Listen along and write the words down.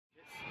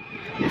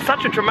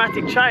such a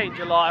dramatic change.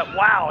 You're like,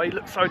 wow, he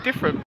looks so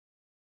different.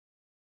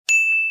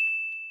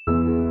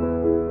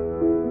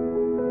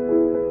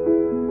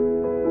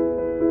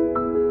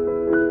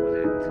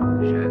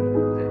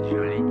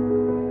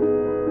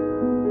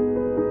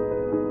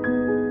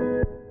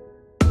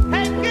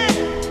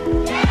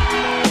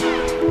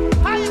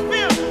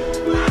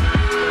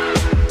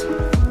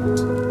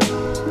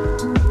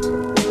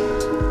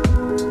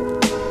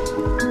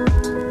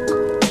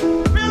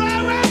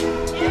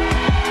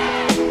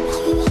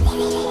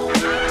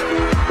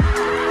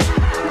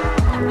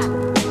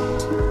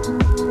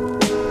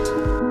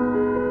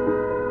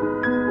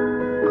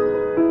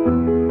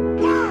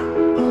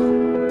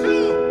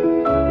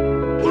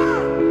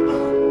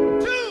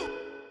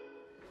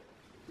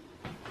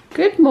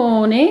 Good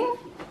morning.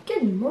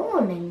 Good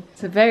morning.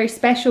 It's a very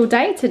special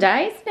day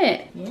today, isn't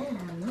it? Yeah,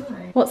 I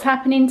know. What's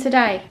happening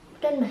today?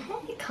 Getting my hair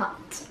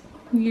cut.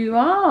 You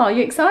are.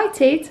 You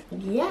excited?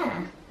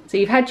 Yeah. So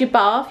you've had your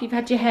bath, you've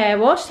had your hair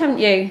washed, haven't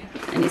you?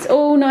 And it's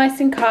all nice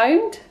and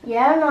combed.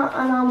 Yeah,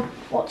 and I'm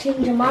watching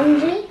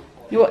Jumanji.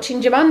 You're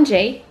watching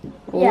Jumanji?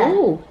 Yeah.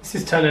 Ooh. This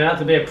is turning out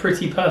to be a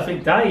pretty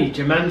perfect day,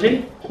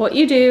 Jumanji. What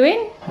you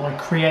doing? My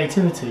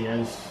creativity,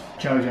 as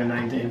JoJo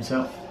named it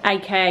himself.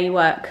 AKA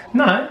work.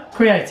 No,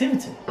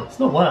 creativity.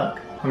 It's not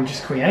work. I'm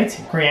just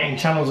creating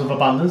channels of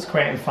abundance,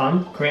 creating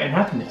fun, creating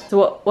happiness.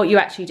 So what are you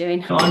actually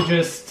doing? I'm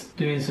just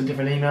doing some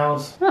different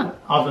emails,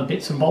 other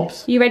bits and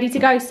bobs. You ready to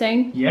go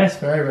soon? Yes,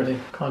 very ready.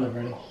 Kind of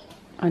ready.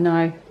 I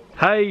know.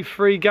 Hey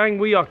Freegang,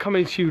 we are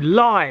coming to you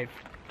live,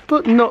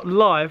 but not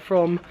live,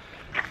 from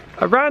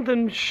a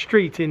random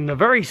street in a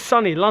very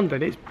sunny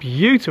London. It's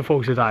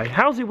beautiful today.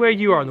 How's it where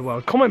you are in the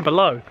world? Comment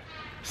below.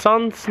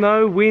 Sun,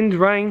 snow, wind,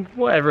 rain,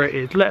 whatever it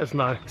is, let us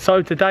know.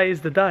 So today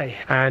is the day,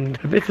 and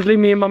admittedly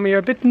me and Mummy are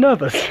a bit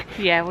nervous.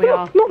 Yeah, we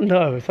are. Not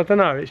nervous, I don't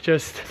know,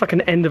 it's like an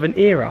end of an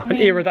era. An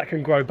era that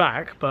can grow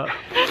back, but...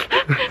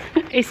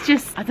 It's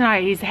just, I don't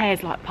know, his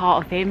hair's like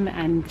part of him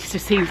and it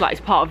just seems like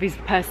it's part of his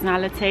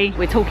personality.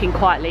 We're talking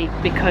quietly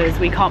because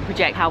we can't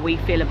project how we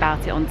feel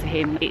about it onto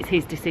him. It's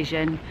his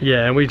decision.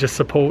 Yeah, and we just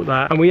support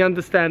that. And we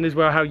understand as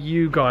well how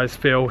you guys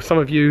feel. Some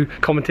of you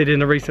commented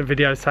in a recent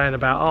video saying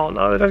about, oh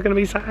no, they're going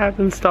to be sad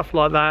and stuff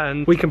like that.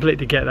 And we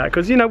completely get that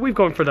because, you know, we've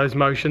gone through those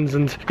motions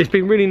and it's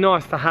been really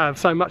nice to have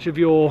so much of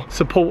your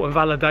support and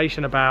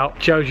validation about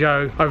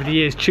JoJo over the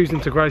years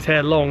choosing to grow his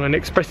hair long and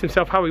express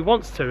himself how he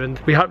wants to. And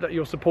we hope that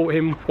you'll support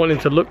him wanting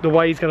to look the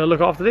way he's going to look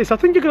after this. I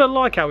think you're going to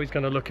like how he's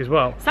going to look as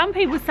well. Some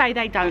people say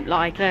they don't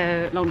like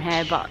the long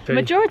hair, but the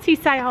majority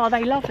say, oh,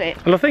 they love it.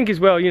 And I think as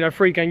well, you know,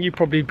 Freegang, you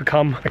probably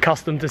become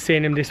accustomed to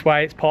seeing him this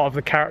way. It's part of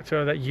the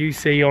character that you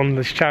see on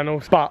this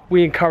channel. But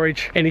we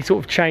encourage any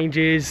sort of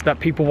changes that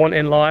people want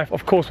in life.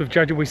 Of course, with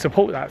JoJo, we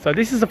support that. So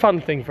this is a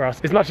fun thing for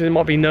us. As much as it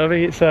might be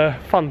nervy, it's a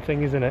fun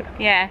thing, isn't it?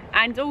 Yeah,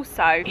 and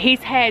also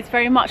his hair is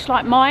very much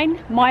like mine.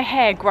 My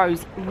hair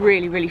grows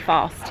really, really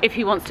fast. If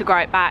he wants to grow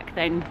it back,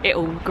 then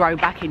it'll grow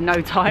back in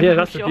no time. Yeah,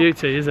 that's the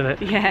beauty, isn't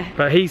it? Yeah.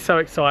 But he's so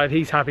excited,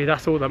 he's happy,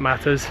 that's all that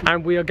matters.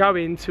 And we are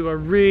going to a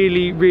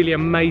really, really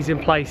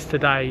amazing place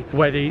today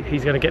where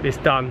he's going to get this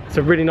done. It's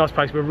a really nice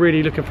place. We're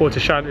really looking forward to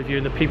showing it with you,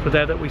 and the people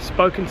there that we've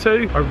spoken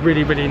to are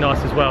really, really nice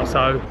as well.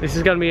 So this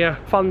is going to be a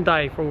fun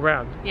day for all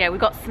round. Yeah,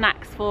 we've got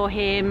snacks for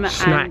him.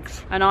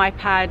 Snacks. And an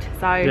iPad,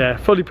 so... Yeah,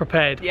 fully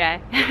prepared. Yeah.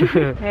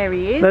 There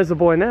he is. There's the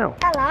boy now.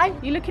 Hello.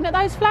 You looking at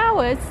those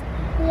flowers?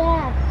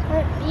 Yeah,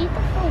 they're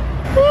beautiful.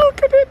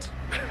 Look at it.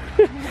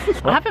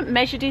 I haven't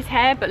measured his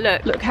hair, but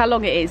look how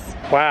long it is.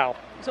 Wow.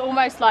 It's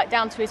almost like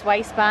down to his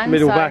waistband.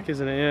 Middle back,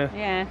 isn't it? Yeah.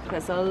 Yeah,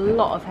 that's a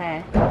lot of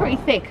hair. Pretty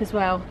thick as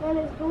well. And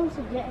it's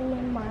also getting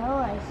in my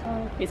eyes,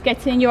 so... It's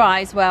getting in your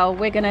eyes. Well,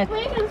 we're gonna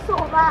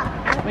sort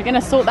that. We're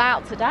gonna sort that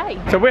out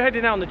today. So we're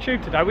heading out on the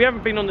tube today. We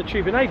haven't been on the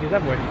tube in ages,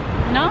 have we?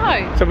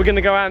 No. So we're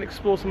gonna go out and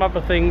explore some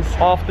other things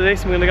after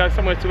this. We're gonna go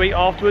somewhere to eat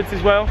afterwards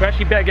as well. We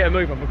actually better get a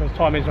move on because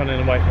time is running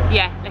away from us.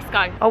 Yeah, let's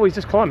go. Oh, he's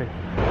just climbing.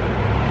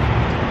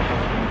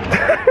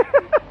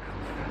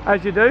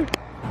 As you do.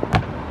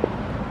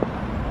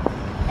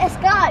 Let's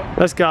go.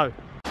 Let's go.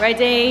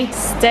 Ready,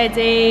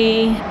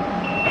 steady,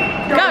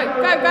 go,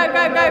 go, go,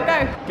 go, go,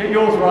 go. Get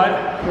yours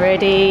right.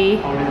 Ready.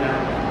 Hold it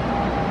down.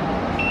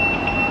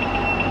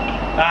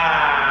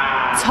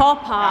 Ah.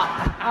 Top up.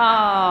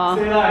 Ah.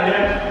 See that,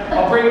 yeah?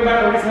 I'll bring him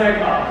back with his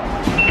haircut.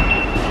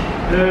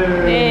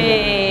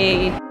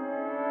 Hey.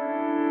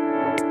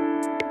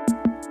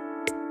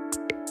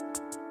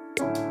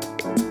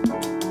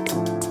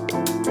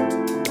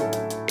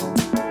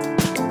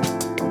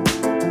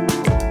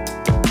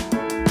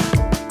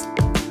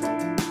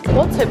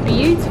 What a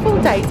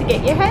beautiful day to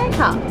get your hair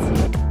cut.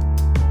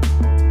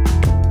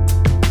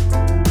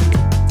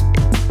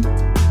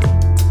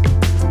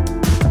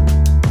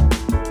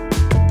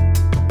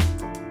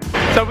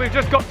 So we've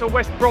just got to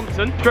West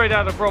Brompton, straight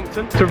out of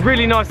Brompton. It's a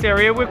really nice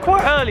area. We're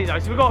quite early though,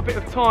 so we've got a bit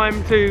of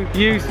time to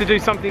use to do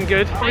something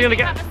good. We're gonna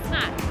get have a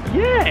snack.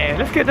 Yeah,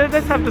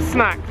 let's have the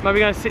snack. Maybe we're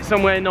going to sit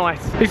somewhere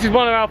nice. This is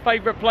one of our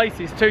favourite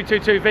places,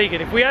 222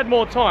 Vegan. If we had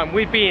more time,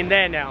 we'd be in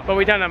there now, but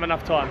we don't have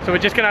enough time, so we're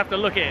just going to have to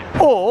look at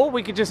it. Or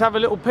we could just have a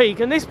little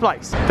peek in this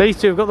place. These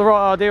two have got the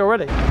right idea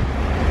already.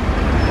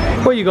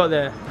 What you got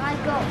there? I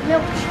got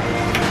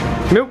milkshake.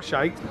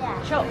 Milkshake?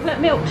 Yeah. Chocolate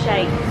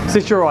milkshake. Is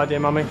this your idea,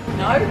 Mummy?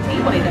 No,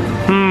 he wanted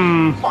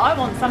them. But I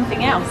want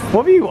something else.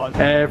 What do you want?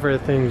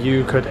 Everything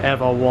you could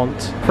ever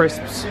want.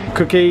 Crisps,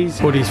 cookies,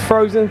 all these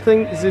frozen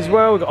things as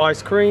well. We've got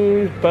ice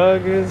cream,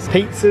 burgers,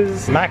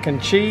 pizzas, mac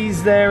and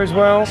cheese there as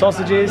well.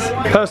 Sausages,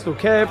 personal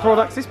care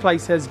products. This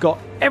place has got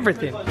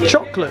everything.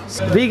 Chocolates,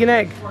 vegan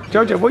egg.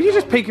 Jojo, what are you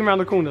just peeking around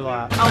the corner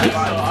like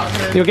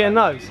that? You're getting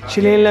those?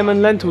 Chili and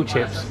lemon lentil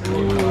chips.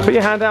 Put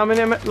your hand out a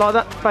minute like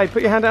that. Babe,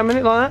 put your hand out a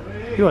minute like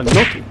that. You are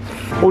naughty.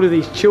 All of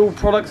these chilled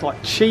products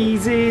like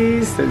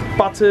cheeses, there's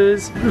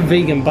butters,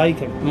 vegan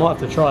bacon. Might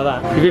have to try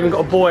that. You've even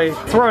got a boy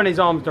throwing his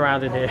arms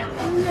around in here.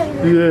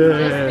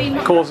 Yeah.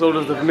 Of course, all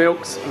of the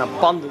milks, an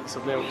abundance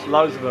of milks,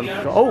 loads of them.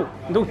 Oh,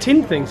 and all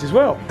tin things as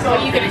well. What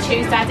are you going to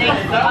choose, Daddy?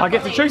 I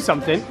get to choose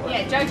something.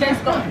 Yeah,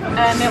 JoJo's got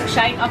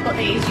milkshake. I've got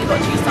these. You've got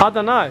to choose something. I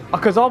don't know,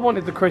 because I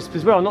wanted the crisps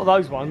as well, not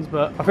those ones,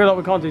 but I feel like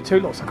we can't do 2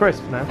 lots of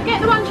crisps now.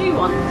 Get the ones you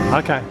want.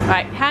 Okay.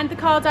 Right, hand the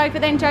card over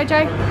then,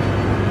 JoJo.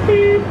 Did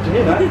you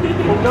hear that?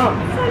 All done.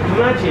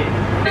 Magic.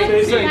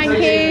 Thank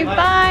you.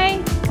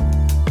 Bye.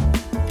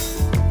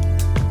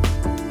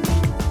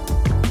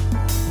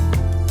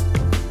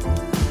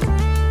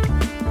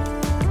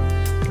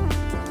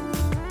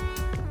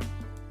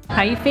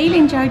 How are you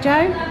feeling, JoJo?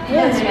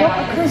 Yeah, it's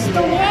got a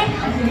crystal here,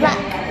 black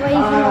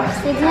waving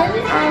obsidian,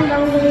 and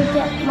I'm going to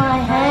get my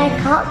hair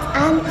cut,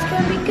 and it's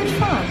going to be good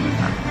fun.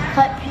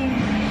 Hope you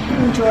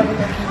enjoy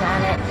looking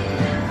at it.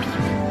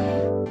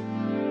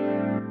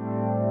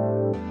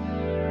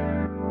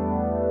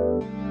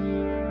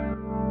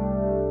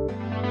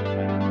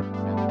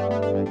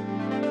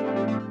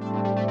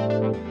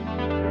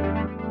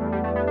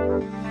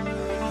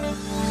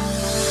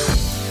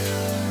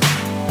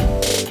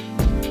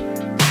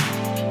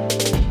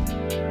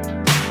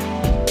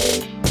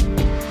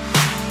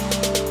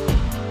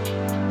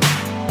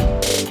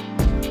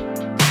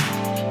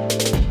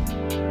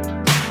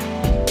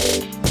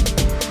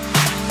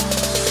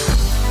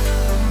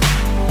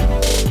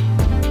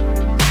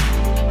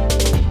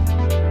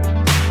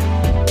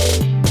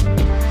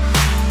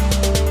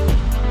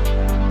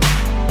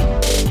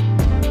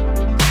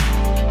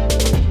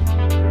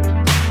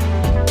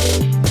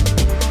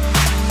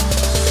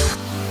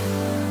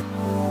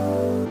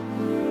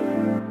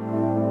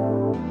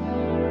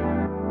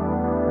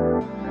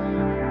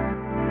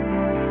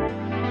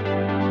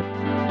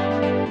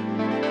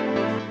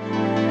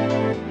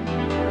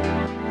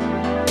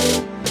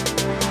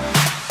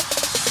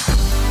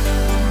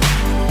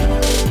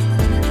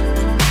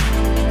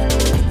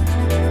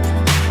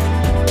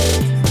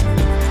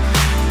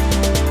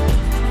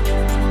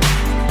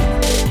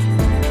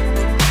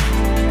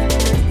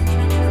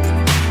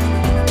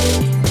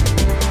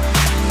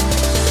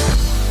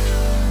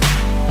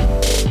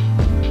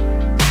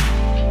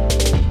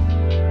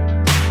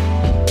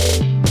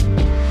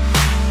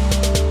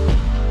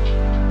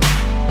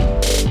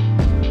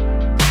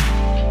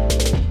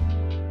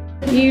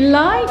 You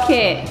like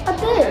it? I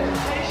do.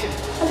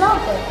 I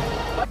love it.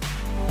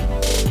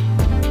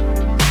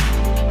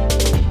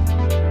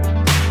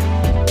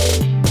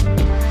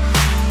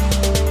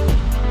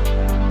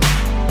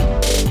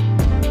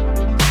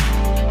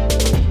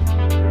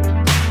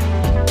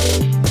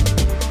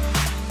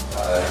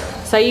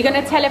 So you're going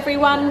to tell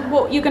everyone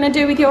what you're going to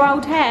do with your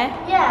old hair?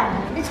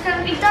 Yeah, it's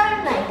going to be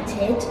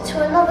donated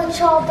to another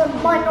child that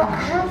might not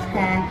have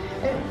hair,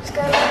 and it's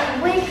going to be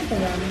a wig for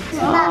them.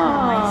 Isn't that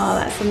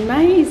nice? That's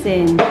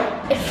amazing.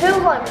 It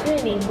feels like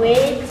really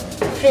weird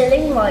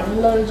feeling like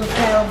loads of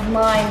hair of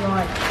mine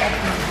like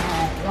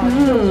everywhere. Like it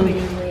feels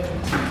really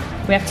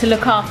weird. We have to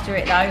look after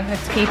it though. We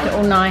have to keep it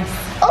all nice.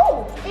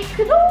 Oh, it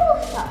could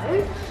also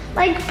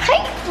make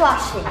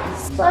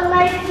paintbrushes. So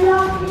make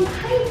lovely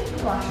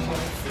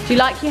paintbrushes. Do you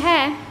like your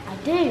hair? I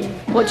do.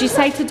 What do you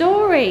say to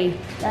Dory?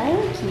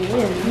 Thank you.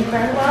 You're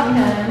very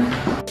welcome.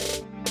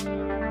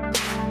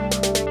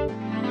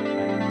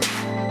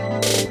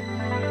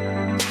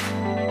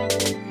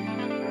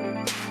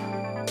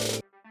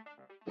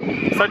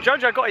 So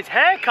Jojo got his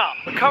hair cut.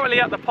 We're currently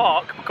at the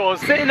park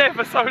because sitting there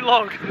for so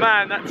long,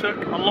 man, that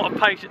took a lot of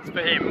patience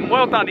for him.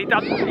 Well done, he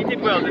did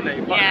well, didn't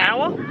he? About an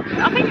hour?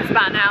 I think it's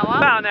about an hour.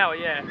 About an hour,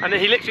 yeah. And then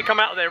he literally come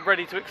out of there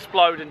ready to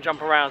explode and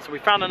jump around. So we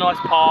found a nice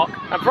park.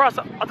 And for us,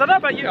 I don't know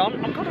about you,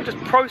 I'm kind of just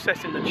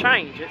processing the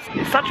change.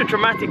 It's such a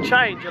dramatic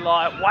change. You're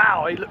like,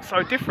 wow, he looks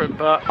so different.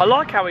 But I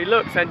like how he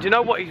looks. And you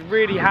know what? He's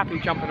really happy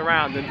jumping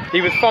around. And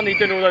he was funny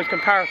doing all those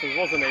comparisons,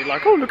 wasn't he?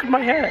 Like, oh, look at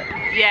my hair.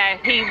 Yeah,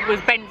 he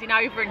was bending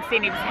over and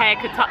seeing his hair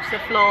could touch the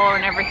floor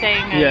and everything.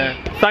 And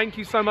yeah. Thank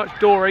you so much,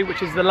 Dory,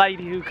 which is the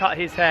lady who cut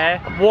his hair.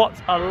 What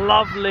a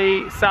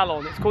lovely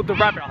salon. It's called the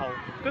Rabbit Hole.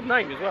 Good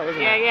name as well,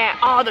 isn't it? Yeah, yeah.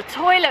 Oh, the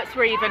toilets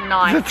were even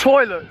nice. The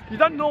toilet. You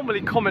don't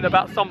normally comment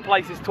about some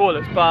places'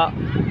 toilets, but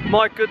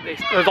my goodness,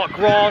 there's like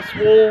grass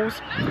walls,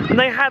 and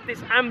they had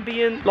this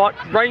ambient, like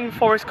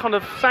rainforest kind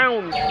of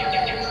sound.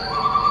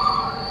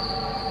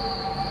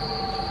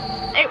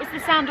 It was the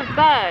sound of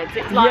birds.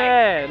 It's like,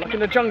 yeah, like in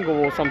the jungle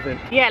or something.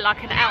 Yeah,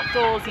 like an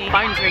outdoorsy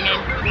phone's ringing.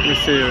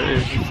 Let's see who it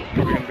is. It's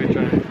probably going to be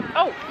Joe.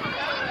 Oh,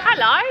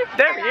 Hello.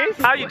 There he is.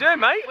 How you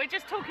doing, mate? We're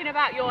just talking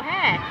about your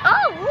hair.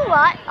 Oh,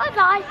 alright,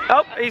 bye.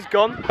 Oh, he's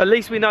gone. At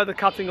least we know the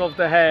cutting of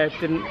the hair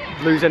didn't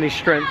lose any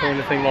strength or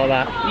anything like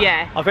that.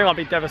 Yeah. I think I'd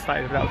be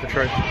devastated if that was the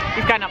truth.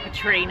 He's going up a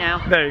tree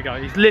now. There you go.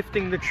 He's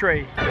lifting the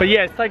tree. But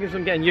yeah, it's taken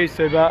some getting used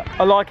to, but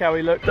I like how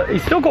he looked.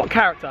 He's still got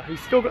character. He's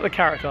still got the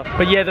character.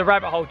 But yeah, the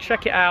Rabbit Hole,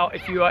 check it out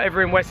if you are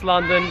ever in West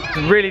London. It's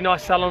a really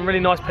nice salon,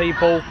 really nice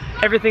people.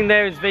 Everything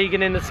there is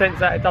vegan in the sense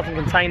that it doesn't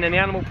contain any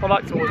animal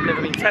products or has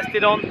never been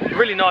tested on.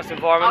 Really nice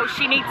environment. Oh,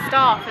 she needs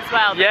staff as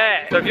well.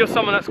 Yeah, so if you're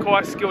someone that's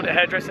quite skilled at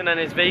hairdressing and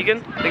is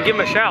vegan, then give them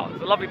a shout.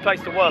 It's a lovely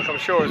place to work, I'm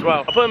sure, as well.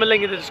 I'll put them a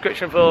link in the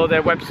description for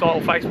their website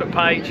or Facebook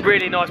page.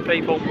 Really nice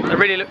people. They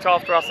really looked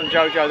after us and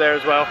JoJo there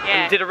as well.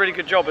 Yeah. And did a really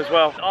good job as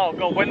well. Oh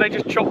God, when they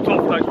just chopped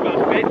off those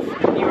first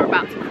bits, You were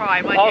about to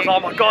cry, weren't you? I was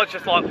like, oh my God,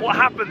 just like, what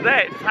happened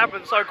there? It just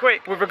happened so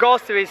quick. With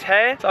regards to his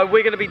hair, so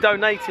we're going to be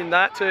donating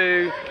that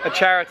to a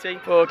charity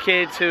for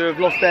kids who have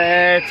lost their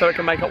hair so it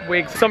can make up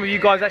wigs. Some of you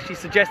guys actually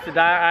suggested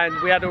that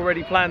and we had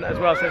already planned that as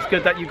well, so it's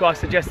good that you guys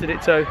suggested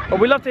it too. But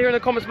we'd love to hear in the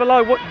comments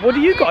below, what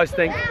do you guys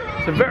think?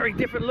 It's a very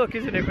different look,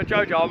 isn't it, for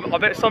JoJo? I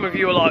bet some of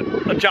you are like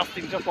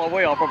adjusting just like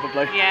we are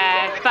probably.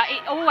 Yeah, but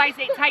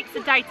it takes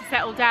a day to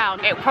settle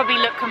down. It'll probably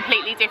look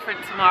completely different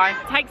tomorrow.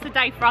 It takes a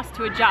day for us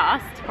to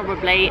adjust,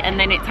 probably, and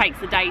then it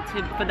takes a day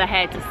for the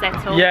hair to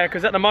settle. Yeah,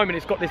 because at the moment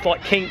it's got this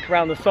like kink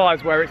around the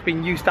sides where it's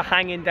been used to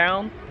hanging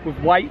down with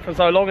weight for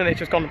so long and it's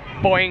just gone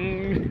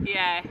boing.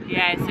 Yeah,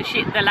 so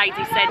the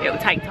lady said it'll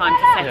take time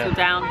to settle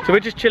down. So we're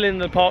just chilling in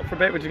the park for a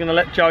bit. We're just going to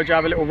let JoJo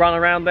have a little run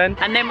around then.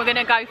 And then we're going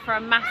to go for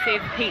a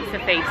massive pizza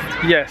feast.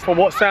 Yes, for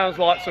what sounds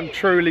like some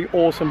truly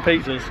awesome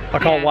pizzas. I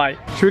can't wait.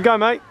 Should we go,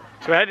 mate?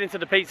 So we're heading to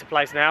the pizza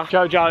place now.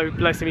 JoJo,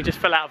 bless him, he just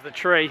fell out of the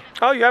tree.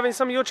 Oh, you having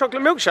some of your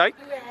chocolate milkshake?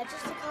 Yeah,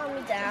 just to calm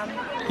me down.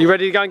 You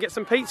ready to go and get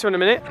some pizza in a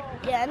minute?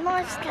 Yeah,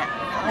 nice cat.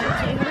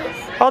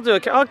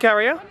 I'll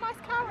carry her. Nice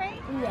curry.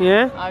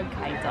 Yeah?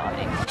 Okay,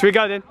 darling. Should we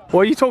go then?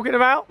 What are you talking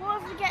about?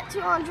 What if we get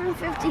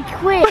 250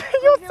 quid?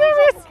 You're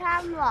serious?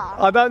 Camera.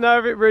 I don't know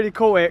if it really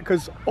caught it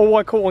because all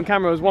I caught on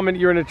camera was 1 minute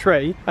you're in a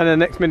tree and the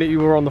next minute you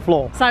were on the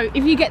floor. So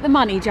if you get the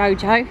money,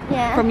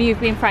 JoJo, from you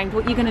being framed,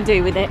 what are you going to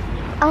do with it?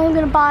 I'm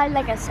going to buy a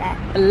Lego set.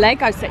 A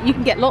Lego set? You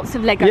can get lots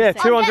of Lego sets.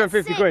 Yeah,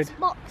 250 quid. 6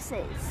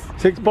 boxes.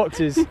 6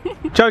 boxes.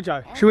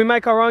 JoJo, should we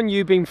make our own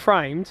you being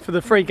framed for the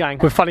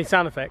Freegang with funny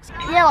sound effects?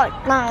 Yeah,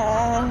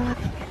 like...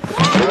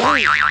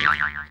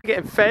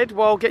 Getting fed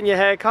while getting your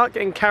hair cut,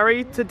 getting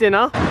carried to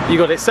dinner. You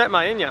got it set,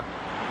 mate, ain't you?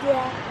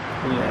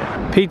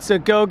 Yeah. Pizza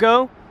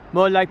go-go,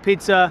 more like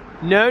pizza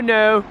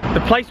no-no. The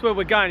place where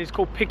we're going is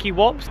called Picky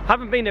Wops. I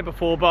haven't been there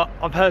before, but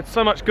I've heard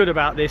so much good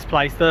about this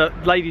place. The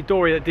lady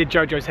Dory that did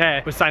JoJo's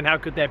hair was saying how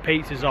good their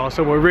pizzas are,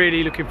 so we're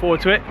really looking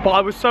forward to it. But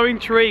I was so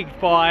intrigued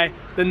by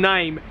the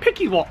name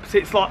Picky Wops.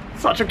 It's like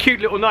such a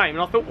cute little name,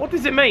 and I thought, what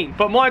does it mean?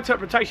 But my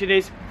interpretation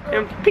is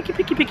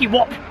picky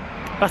wop.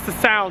 That's the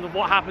sound of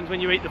what happens when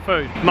you eat the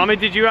food. Mummy,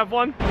 did you have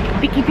one?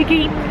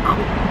 Picky.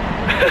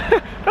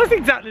 That's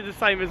exactly the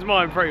same as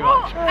mine, pretty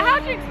much. How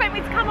do you expect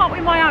me to come up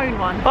with my own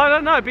one? I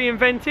don't know, be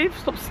inventive,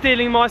 stop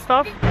stealing my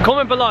stuff.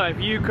 Comment below if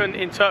you can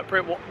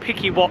interpret what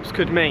Picky Wops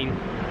could mean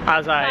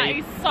as a... That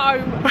is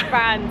so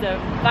random.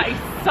 That is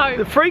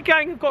so... The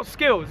Freegang have got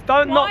skills,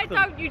 don't knock them.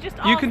 Why don't you just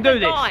ask you can do the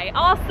this. guy?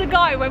 Ask the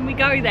guy when we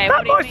go there.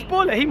 That might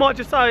spoil it. He might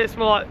just say it's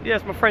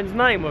my friend's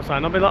name or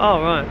something. I'll be like,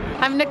 oh right.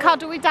 Having a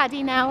cuddle with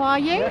Daddy now, are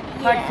you?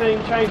 Tag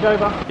team change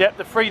over. Yep,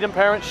 the Freedom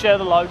parents share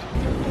the load.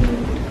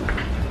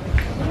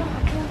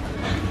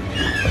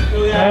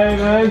 Hey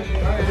man,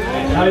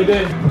 how you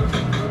doing?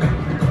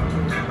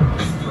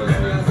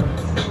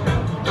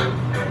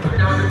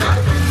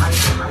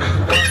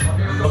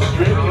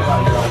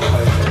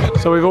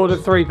 So we've ordered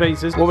 3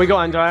 pieces. What we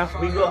got, Andrea?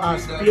 We got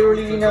a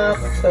spirulina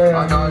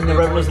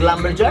Rebus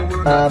lumberjack,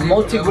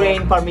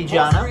 multi-grain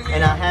parmigiana,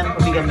 and a ham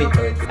vegan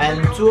victory.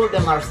 And 2 of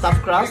them are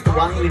stuffed crust,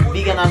 one with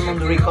vegan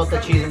almond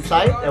ricotta cheese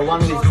inside, and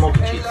one with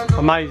smoky cheese.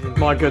 Amazing,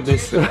 my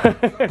goodness.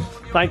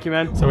 Thank you,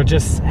 man. So we're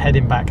just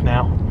heading back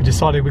now. We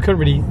decided we couldn't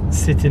really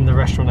sit in the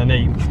restaurant and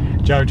eat.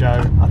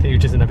 JoJo, I think he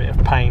was just in a bit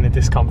of pain and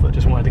discomfort,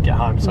 just wanted to get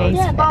home. So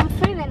Yeah, but I'm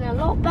feeling a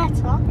lot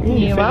better.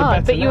 You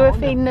are, but you were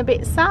feeling a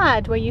bit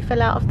sad where you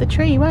fell out of the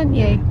tree, weren't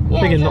you?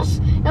 Yeah, it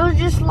was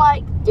just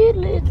like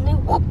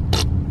doodle-doodle.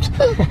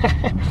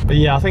 But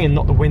yeah, I think it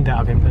knocked the wind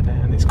out of him,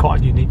 and it's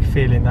quite a unique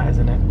feeling, that,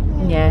 isn't it?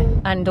 Yeah,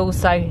 and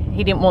also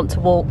he didn't want to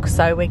walk,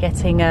 so we're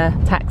getting a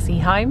taxi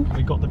home.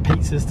 We got the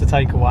pizzas to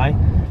take away.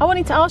 I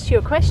wanted to ask you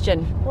a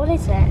question. What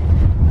is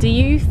it? Do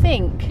you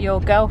think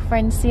your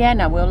girlfriend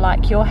Sienna will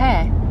like your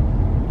hair?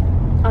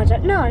 I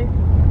don't know.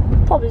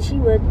 Probably she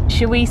would.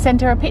 Should we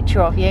send her a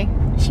picture of you?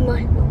 She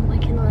might not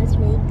recognise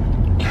me.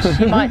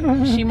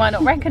 She might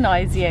not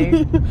recognise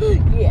you.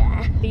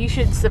 Yeah. You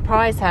should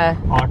surprise her.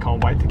 I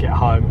can't wait to get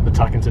home and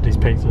tuck into these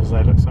pizzas.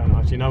 They look so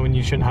nice. You know when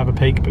you shouldn't have a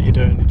peek, but you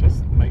do, and it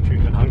just makes you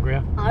even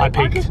hungrier. I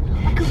peeked.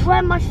 I could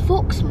wear my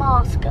fox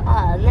mask at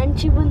her, and then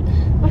she wouldn't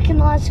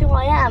recognise who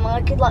I am. And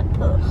I could like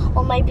put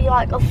on maybe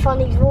like a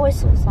funny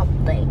voice or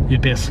something.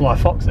 You'd be a sly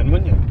fox then,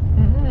 wouldn't you?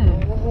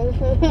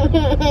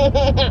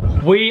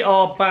 We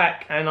are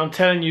back, and I'm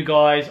telling you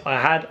guys, I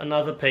had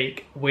another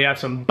peek. We have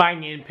some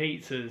banging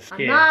pizzas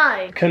here.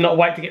 I know. Cannot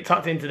wait to get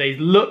tucked into these.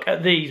 Look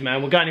at these,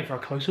 man. We're going in for a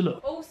closer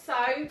look. Also,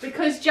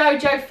 because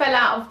JoJo fell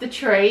out of the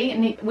tree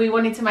and we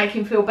wanted to make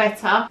him feel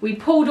better, we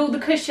pulled all the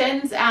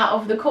cushions out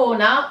of the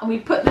corner and we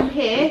put them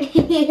here.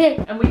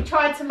 And we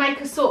tried to make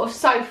a sort of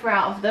sofa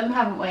out of them,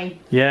 haven't we?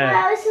 Yeah.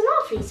 Well, it's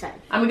a lovely sofa.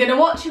 And we're going to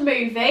watch a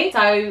movie.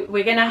 So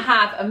we're going to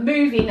have a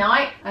movie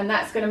night, and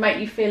that's going to make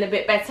you feel a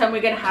bit better. And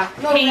we're going to have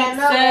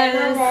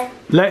pizzas.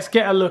 Let's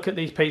get a look at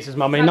these pizzas,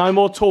 Mummy. No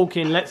more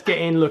talking. Let's get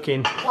in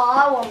looking.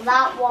 Oh, I want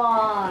that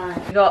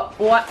one. We got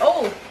what?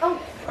 Oh,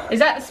 is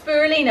that the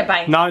spirulina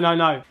base? No, no,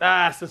 no.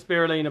 That's the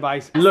spirulina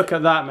base. Look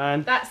at that,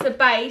 man. That's the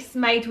base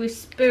made with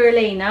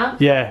spirulina.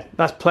 Yeah,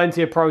 that's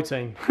plenty of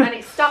protein. And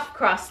it's stuffed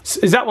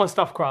crust. Is that one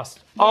stuffed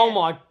crust? Yeah. Oh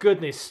my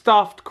goodness,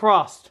 stuffed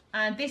crust.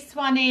 And this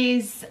one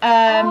is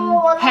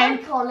I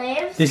hemp. like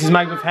olives. This is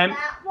made with hemp.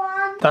 That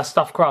one. That's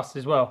stuffed crust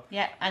as well.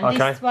 Yeah, and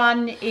Okay. this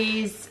one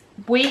is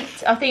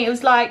wheat. I think it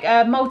was like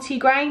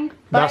multi-grain.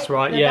 That's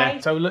right, yeah.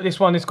 base. So look, this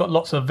one, it's got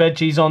lots of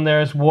veggies on there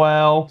as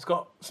well. It's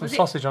got some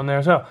sausage on there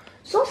as well.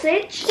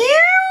 Sausage? You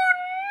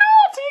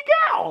naughty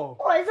girl!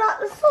 What is that?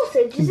 The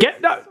sausage? Is Get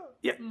it no,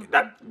 yeah,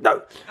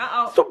 no.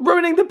 Uh-oh. Stop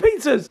ruining the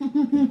pizzas.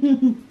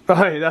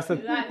 Hey, that's a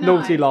that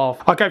naughty nice?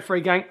 laugh. Okay,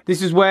 Freegang,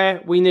 this is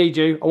where we need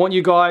you. I want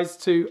you guys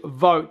to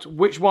vote.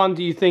 Which one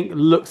do you think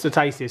looks the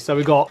tastiest? So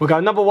we'll go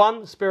number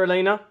 1,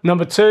 spirulina.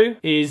 Number 2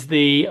 is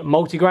the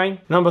multigrain.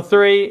 Number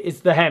 3 is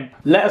the hemp.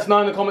 Let us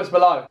know in the comments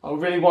below. I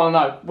really want to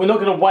know. We're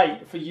not going to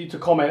wait for you to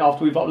comment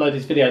after we've uploaded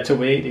this video till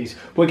we eat these.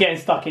 We're getting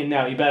stuck in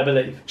now, you better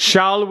believe.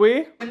 Shall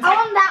we? I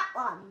want that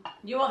one.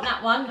 You want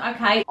that one?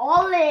 Okay.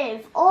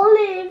 Olive.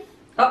 Olive.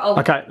 Uh-oh.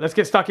 Okay, let's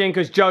get stuck in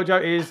because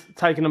JoJo is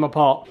taking them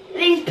apart.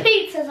 These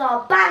pizzas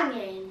are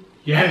banging.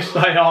 Yes,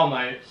 they are,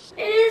 mate.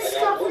 It is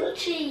stuffed with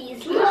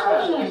cheese.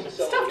 Look.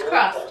 Stuffed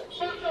crust.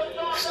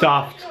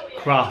 Stuffed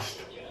crust.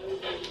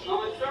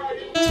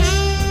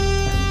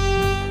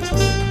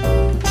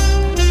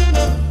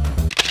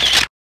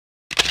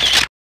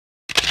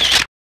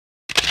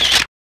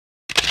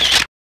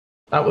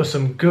 That was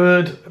some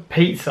good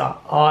pizza.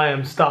 I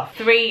am stuffed.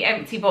 3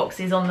 empty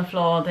boxes on the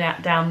floor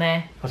down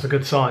there. That's a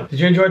good sign. Did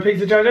you enjoy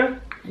pizza, JoJo?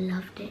 I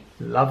loved it.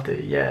 Loved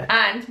it, yeah.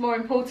 And more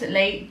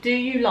importantly, do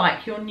you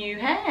like your new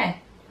hair?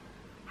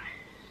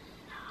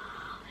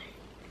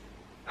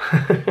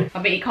 I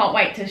bet you can't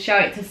wait to show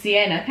it to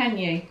Sienna, can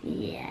you?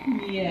 Yeah.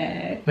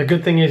 Yeah. The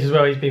good thing is as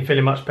well, he's been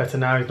feeling much better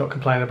now. He's not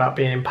complaining about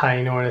being in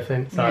pain or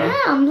anything. So Yeah,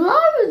 I'm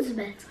loads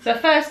better. It's the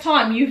first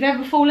time you've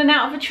ever fallen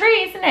out of a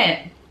tree, isn't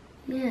it?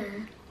 Yeah.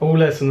 all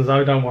lessons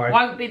though, don't worry.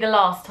 Won't be the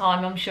last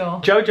time, I'm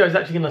sure. JoJo's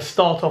actually going to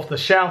start off the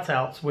shout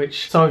outs,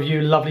 which some of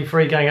you lovely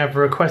Freegang have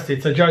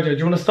requested. So JoJo, do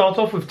you want to start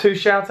off with 2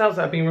 shout outs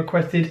that have been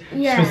requested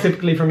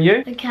specifically from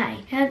you? Okay,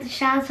 here are the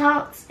shout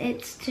outs.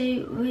 It's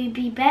to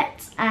Ruby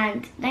Betts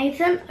and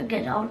Nathan, a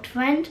good old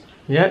friend.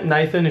 Yeah,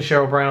 Nathan and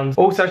Cheryl Brown's.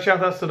 Also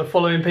shout outs to the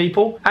following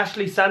people: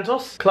 Ashley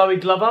Santos, Chloe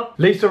Glover,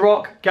 Lisa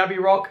Rock, Gabby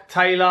Rock,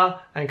 Taylor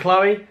and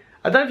Chloe.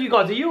 I don't know if you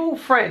guys, are you all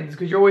friends?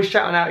 Because you're always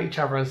shouting out each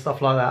other and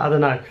stuff like that. I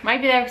don't know.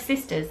 Maybe they're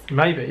sisters.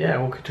 Maybe, yeah,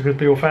 or could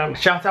be all family.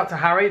 Shout out to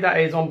Harry, that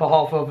is on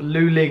behalf of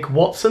Lulig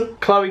Watson,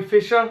 Chloe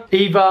Fisher,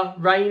 Eva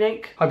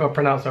Rainick, hope I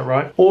pronounced that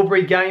right,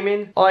 Aubrey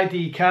Gaming,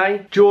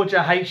 IDK,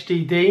 Georgia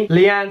HDD,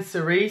 Leanne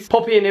Cerise,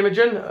 Poppy and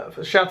Imogen,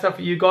 shout out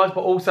for you guys,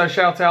 but also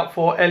shout out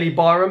for Ellie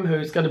Byram,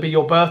 who's going to be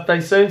your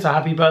birthday soon, so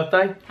happy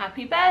birthday.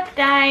 Happy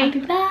birthday. Happy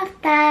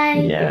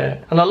birthday.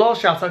 Yeah, and the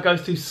last shout out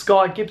goes to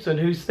Sky Gibson,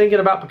 who's thinking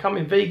about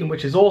becoming vegan,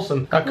 which is awesome.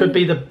 That could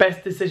be the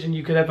best decision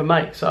you could ever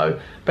make, so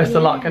best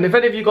of luck. And if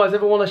any of you guys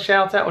ever want to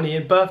shout out on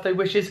your birthday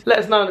wishes, let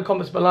us know in the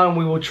comments below and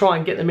we will try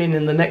and get them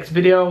in the next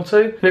video or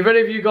two. And if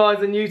any of you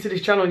guys are new to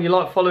this channel and you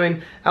like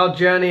following our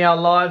journey, our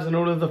lives and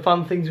all of the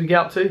fun things we get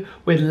up to,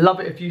 we'd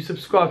love it if you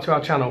subscribe to our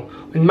channel.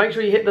 And make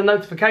sure you hit the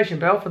notification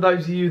bell for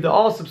those of you that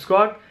are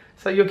subscribed,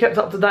 so you're kept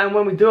up to date on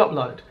when we do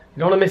upload. You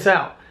don't want to miss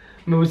out.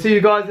 And we'll see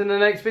you guys in the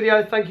next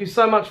video. Thank you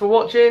so much for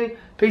watching.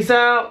 Peace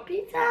out.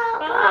 Peace out.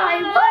 Bye.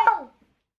 Bye.